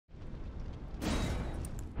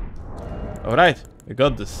Alright, we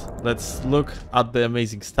got this. Let's look at the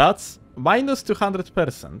amazing stats. Minus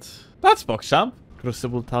 200%. That's PogChamp.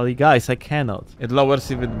 Crucible tally. Guys, I cannot. It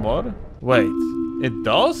lowers even more? Wait, it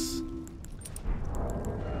does?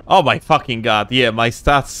 Oh my fucking god. Yeah, my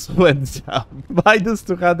stats went down. Minus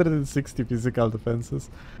 260 physical defenses.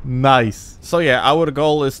 Nice. So yeah, our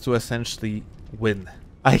goal is to essentially win.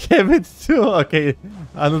 I have it too. Okay,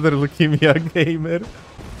 another leukemia gamer.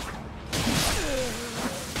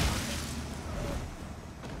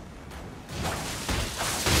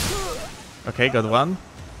 Okay, got one.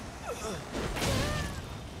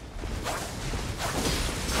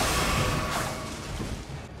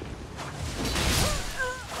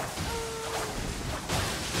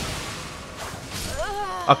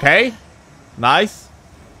 Okay, nice.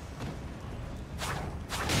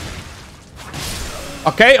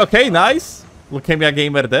 Okay, nice. Leukemia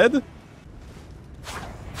gamer dead.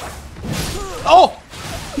 Oh!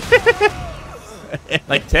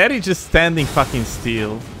 Like Terry just standing fucking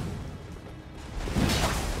still.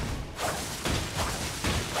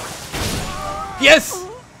 Yes!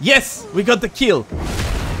 Yes! We got the kill!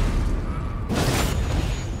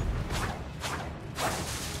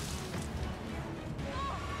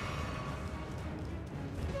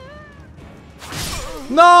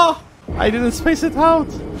 No! I didn't space it out!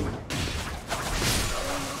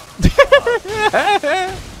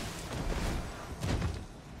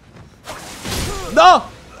 No!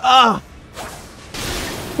 Ah!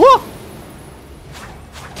 Whoa!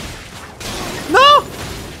 No!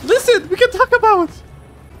 Listen, we can talk about.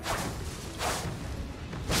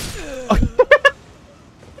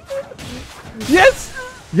 Yes!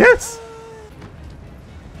 Yes!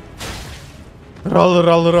 Roll,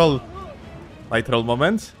 roll, roll. Light roll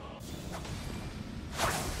moment.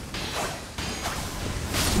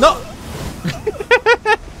 No!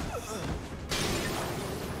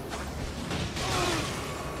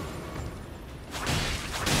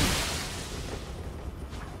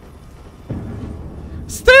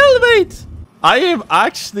 Stalemate! I am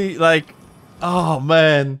actually like... Oh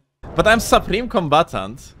man. But I'm Supreme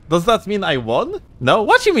Combatant. Does that mean I won? No?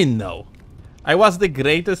 What do you mean no? I was the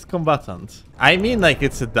greatest combatant. I mean like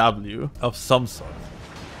it's a W of some sort.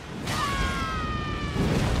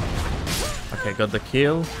 Okay, got the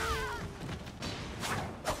kill.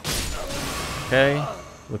 Okay.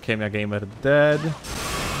 Leukemia gamer dead.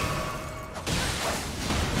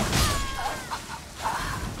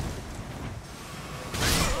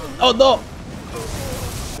 Oh no!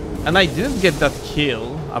 And I didn't get that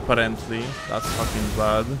kill, apparently. That's fucking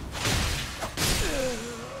bad.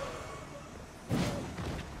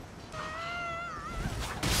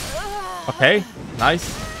 Okay,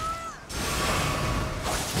 nice.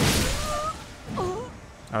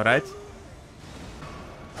 Alright.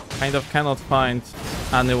 Kind of cannot find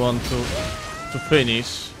anyone to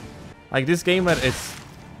finish. Like this gamer is...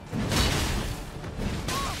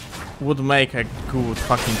 would make a good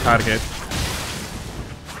fucking target.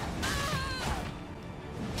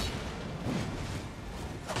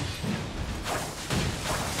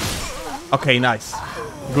 Okay, nice.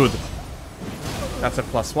 Good. That's a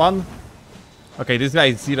 +1. Okay, this guy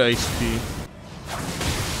is 0 HP.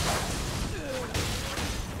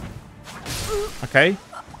 Okay,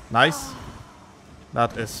 nice.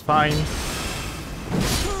 That is fine.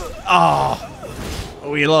 Ah!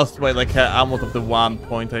 Oh, we lost by like a amount of the 1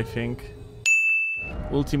 point, I think.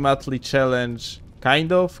 Ultimately, challenge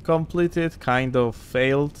kind of completed, kind of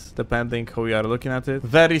failed, depending how you are looking at it.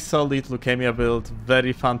 Very solid leukemia build,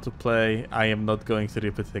 very fun to play. I am not going to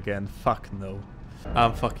repeat it again. Fuck no.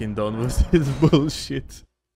 I'm fucking done with this bullshit.